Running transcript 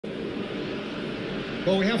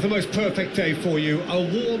Well, we have the most perfect day for you. A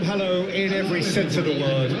warm hello in every sense of the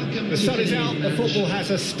word. The sun is out, the football has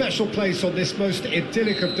a special place on this most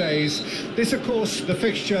idyllic of days. This, of course, the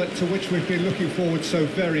fixture to which we've been looking forward so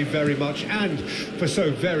very, very much, and for so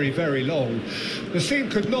very, very long. The scene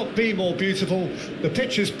could not be more beautiful. The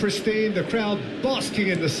pitch is pristine, the crowd basking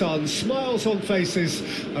in the sun, smiles on faces.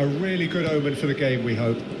 A really good omen for the game, we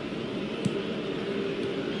hope.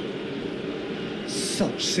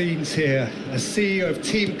 Such scenes here, a sea of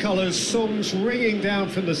team colours, songs ringing down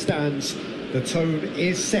from the stands. The tone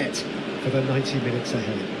is set for the 90 minutes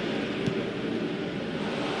ahead.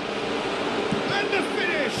 And the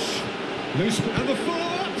finish! Loose and the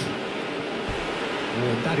follow-up!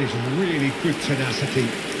 Oh, that is really good tenacity.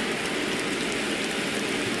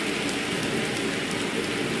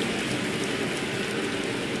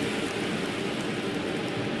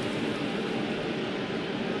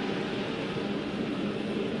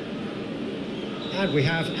 And we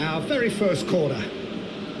have our very first corner.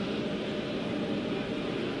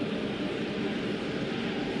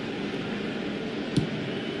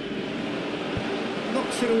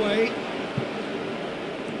 Knocks it away.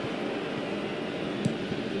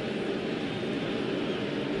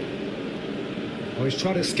 Oh, he's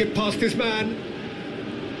trying to skip past his man.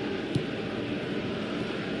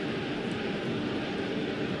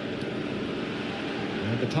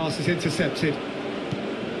 And the pass is intercepted.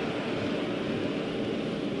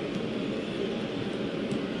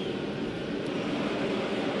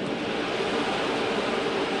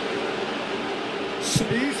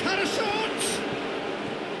 He's had a shot!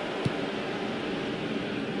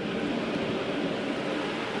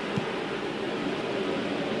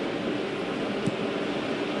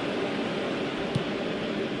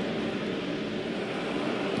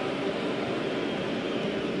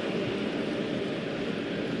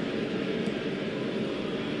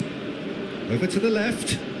 Over to the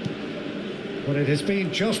left. But it has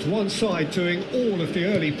been just one side doing all of the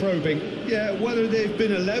early probing. Yeah, whether they've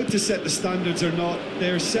been allowed to set the standards or not,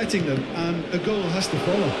 they're setting them, and a goal has to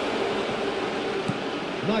follow.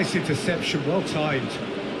 Nice interception, well timed.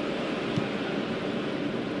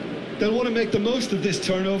 They'll want to make the most of this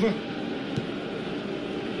turnover.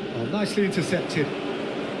 Oh, nicely intercepted.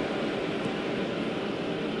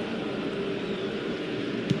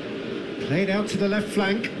 Played out to the left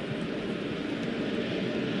flank.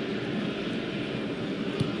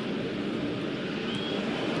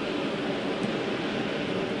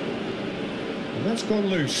 That's gone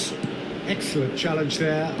loose. Excellent challenge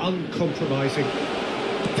there, uncompromising.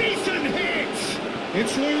 Decent hit!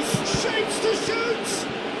 It's loose, shapes to shoot!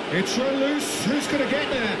 It's run loose, who's going to get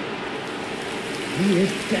there? He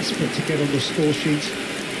is desperate to get on the score sheet,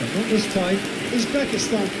 but not this time.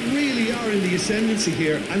 Uzbekistan really are in the ascendancy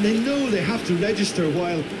here, and they know they have to register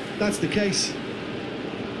while that's the case.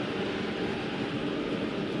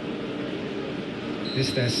 This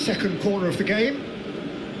is their second corner of the game.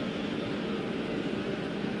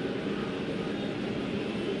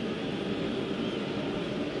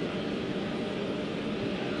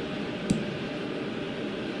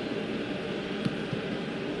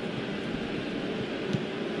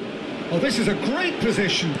 Oh, this is a great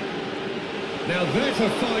position. Now there's a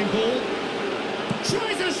fine ball.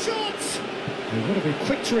 Tries a shot! They've got to be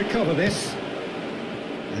quick to recover this.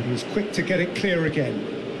 And he's quick to get it clear again.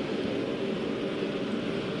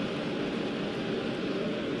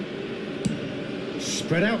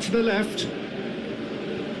 Spread out to the left.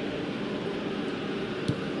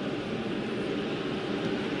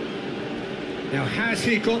 Now has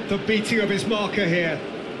he got the beating of his marker here?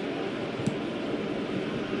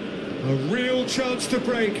 A real chance to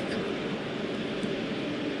break.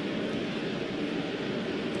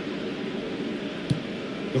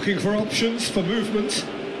 Looking for options, for movement.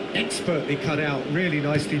 Expertly cut out, really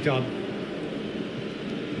nicely done.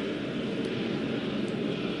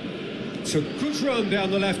 It's a good run down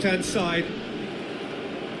the left-hand side.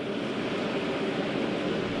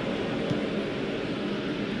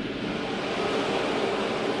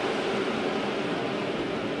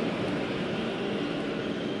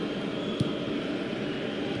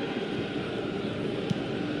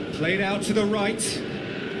 Played out to the right.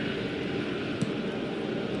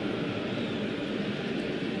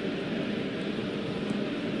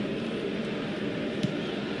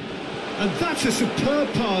 And that's a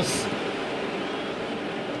superb pass.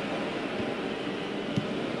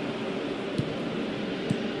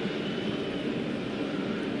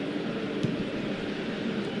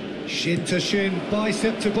 Shin to shin,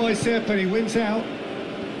 bicep to bicep, and he wins out.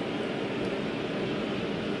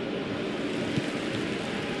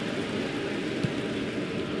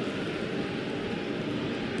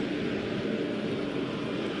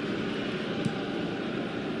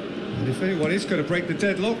 if anyone is going to break the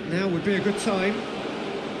deadlock, now would be a good time.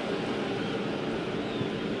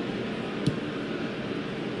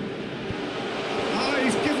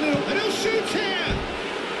 He's given it up, and he'll shoot here!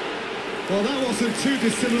 Well, that wasn't too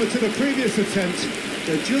dissimilar to the previous attempt.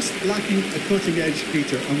 They're just lacking a cutting edge,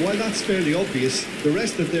 Peter, and while that's fairly obvious, the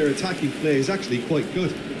rest of their attacking play is actually quite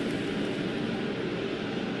good.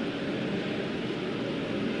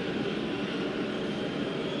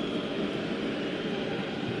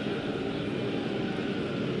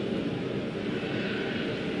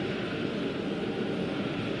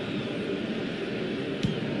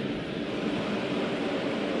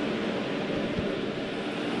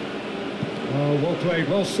 Oh, well played,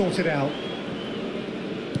 well sorted out.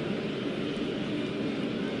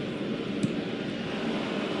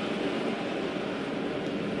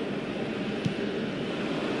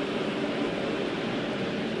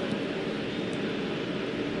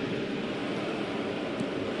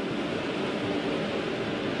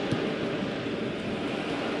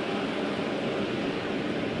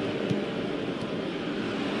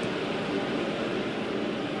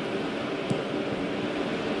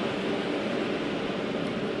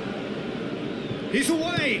 He's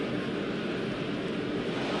away!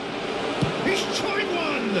 He's tried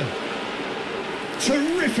one!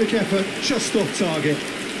 Terrific effort, just off target.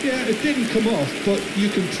 Yeah, it didn't come off, but you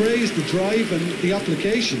can praise the drive and the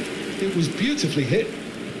application. It was beautifully hit.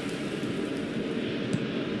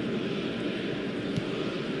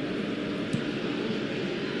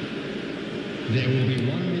 There will be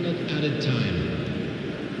 1 minute added time.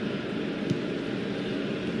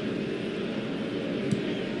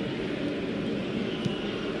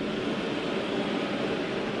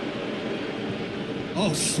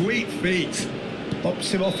 Oh, sweet feet.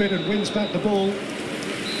 Bops him off it and wins back the ball.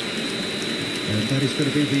 And that is going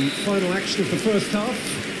to be the final action of the first half.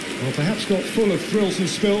 Well, perhaps not full of thrills and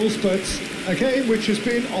spills, but a game which has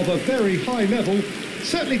been of a very high level,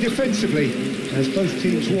 certainly defensively, as both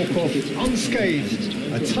teams walk off unscathed.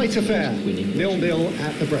 A tight affair, 0-0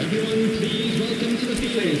 at the break.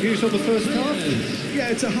 Any views on the first half? Yeah,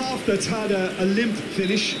 it's a half that's had a limp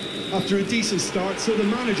finish after a decent start, so the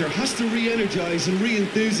manager has to re-energise and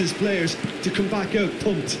re-enthuse his players to come back out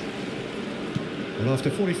pumped. Well, after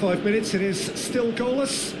 45 minutes, it is still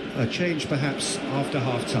goalless. A change, perhaps, after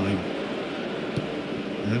half-time.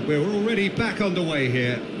 And we're already back underway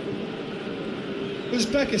here.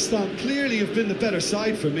 Uzbekistan clearly have been the better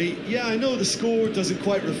side for me. Yeah, I know the score doesn't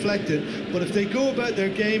quite reflect it, but if they go about their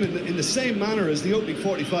game in the same manner as the opening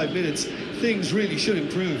 45 minutes, things really should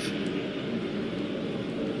improve.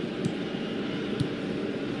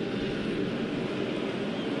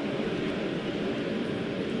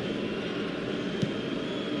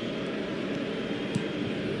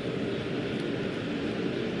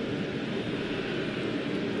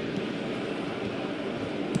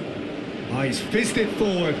 He's fizzed it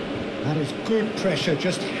forward. That is good pressure,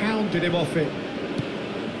 just hounded him off it.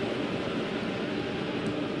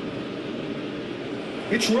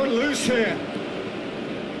 It's run loose here.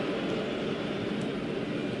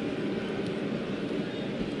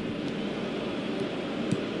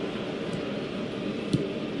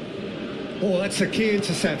 Oh, that's a key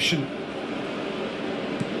interception.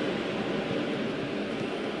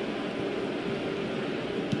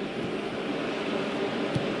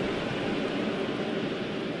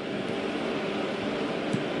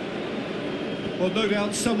 Well, no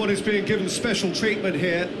doubt someone is being given special treatment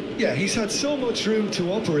here. Yeah, he's had so much room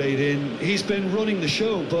to operate in. He's been running the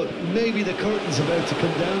show, but maybe the curtain's about to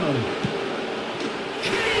come down on him.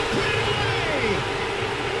 Keep it away!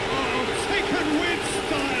 Oh, taken with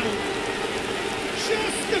style.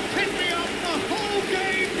 Just the pick-me-up the whole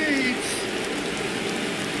game needs.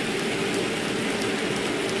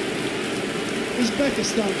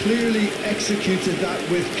 Uzbekistan clearly executed that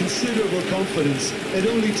with considerable confidence. It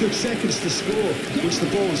only took seconds to score, which the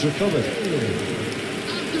ball was recovered.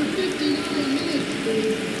 After 59 minutes,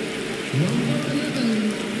 number 11.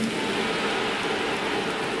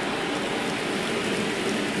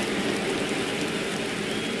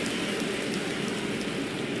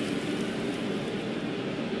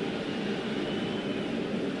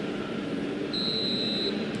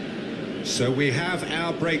 So we have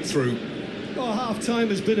our breakthrough. Oh, half-time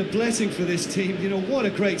has been a blessing for this team. You know, what a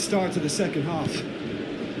great start to the second half.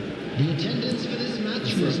 The attendance for this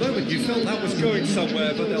match For was a moment you felt that was going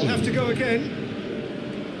somewhere, but they'll have to go again.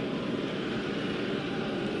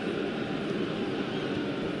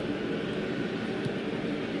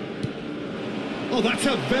 Oh, that's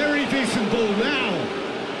a very decent ball now.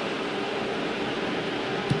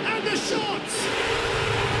 And the shot!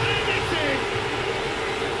 And it's in!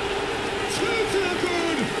 Two to the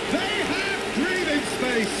good! They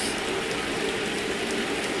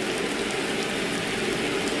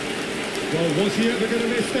Oh, was he ever going to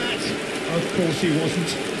miss that? Of course he wasn't.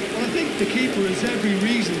 Well, I think the keeper has every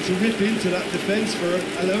reason to rip into that defence for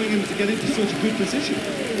allowing him to get into such a good position.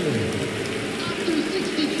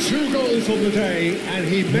 2 goals on the day, and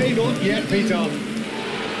he may not yet be done.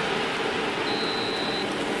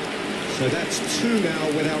 So that's 2 now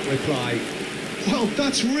without reply. Well,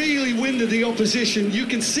 that's really winded the opposition. You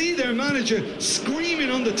can see their manager screaming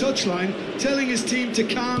on the touchline, telling his team to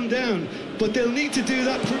calm down. But they'll need to do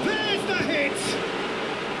that. There's the hit!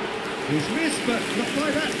 He's missed, but not by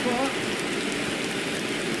that far.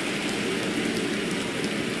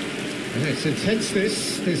 And it's intense,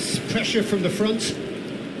 this pressure from the front.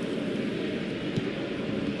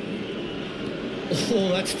 Oh,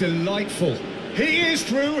 that's delightful. He is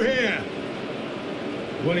through here.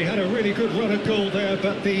 Well, he had a really good run at goal there,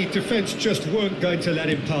 but the defence just weren't going to let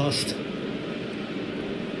him past.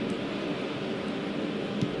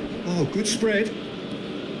 Oh, good spread.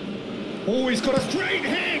 Oh, he's got a straight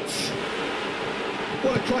hit!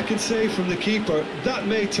 What a cracking save from the keeper. That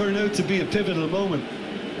may turn out to be a pivotal moment.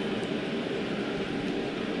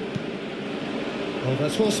 Oh,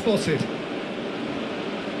 that's well spotted.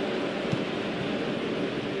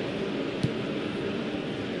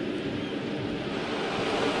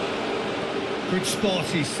 Good spot,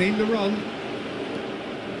 he's seen the run.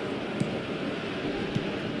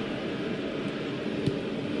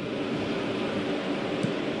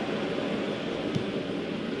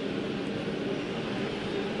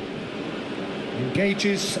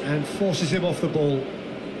 Engages and forces him off the ball.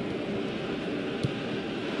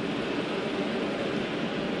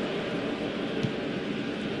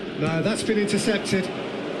 No, that's been intercepted.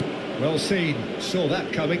 Well seen, saw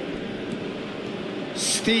that coming.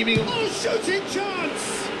 Steaming, oh, shooting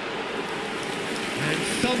chance! And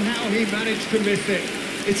somehow he managed to miss it.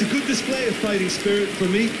 It's a good display of fighting spirit for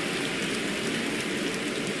me.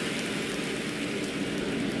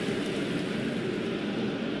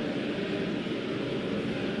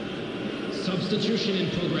 Substitution in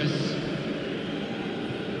progress.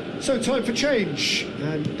 So time for change,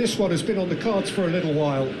 and this one has been on the cards for a little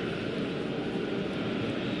while.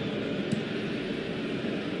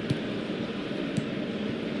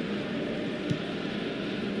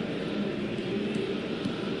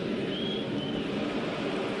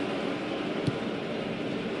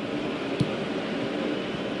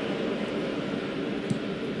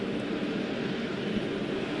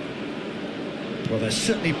 Well, they're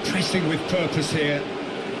certainly pressing with purpose here.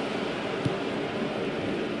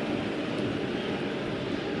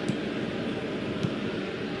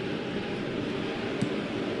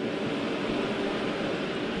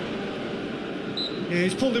 Yeah,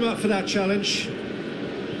 he's pulled him up for that challenge.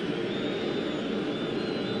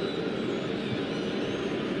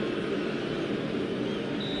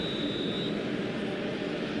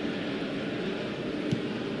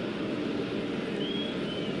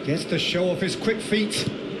 Gets to show off his quick feet.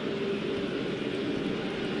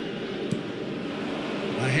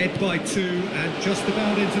 Ahead by 2 and just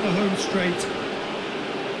about into the home straight.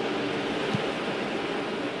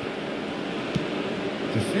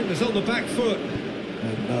 Defenders on the back foot.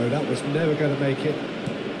 And no, that was never going to make it.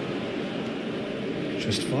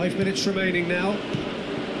 Just 5 minutes remaining now.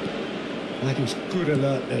 That is good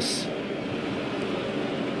alertness.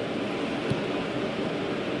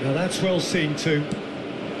 Now that's well seen too.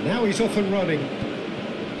 Now he's off and running.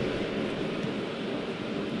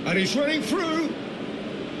 And he's running through.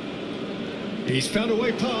 He's found a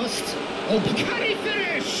way past. Oh, can he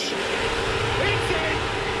finish? It's in!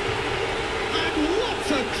 And what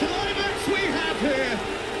a climax we have here!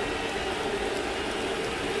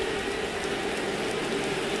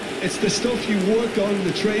 It's the stuff you work on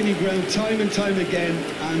the training ground time and time again,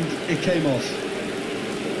 and it came off.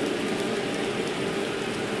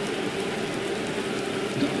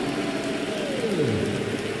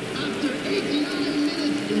 After 89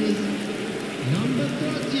 minutes is number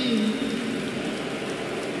 13.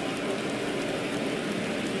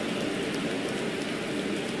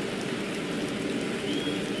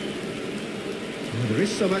 Well, there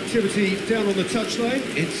is some activity down on the touchline.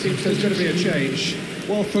 It seems there's going to be a change.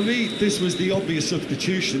 Well, for me, this was the obvious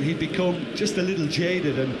substitution. He'd become just a little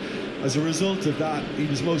jaded, and as a result of that, he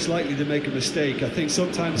was most likely to make a mistake. I think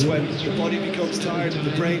sometimes when the body becomes tired,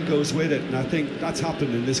 the brain goes with it, and I think that's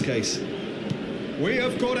happened in this case. We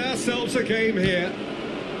have got ourselves a game here.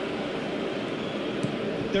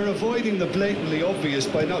 They're avoiding the blatantly obvious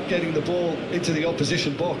by not getting the ball into the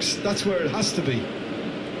opposition box. That's where it has to be.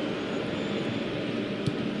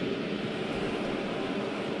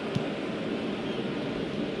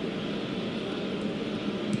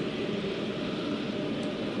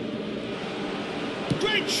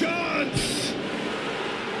 great chance!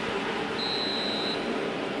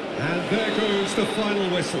 And there goes the final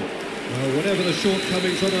whistle. Well, whatever the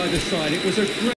shortcomings on either side, it was a great...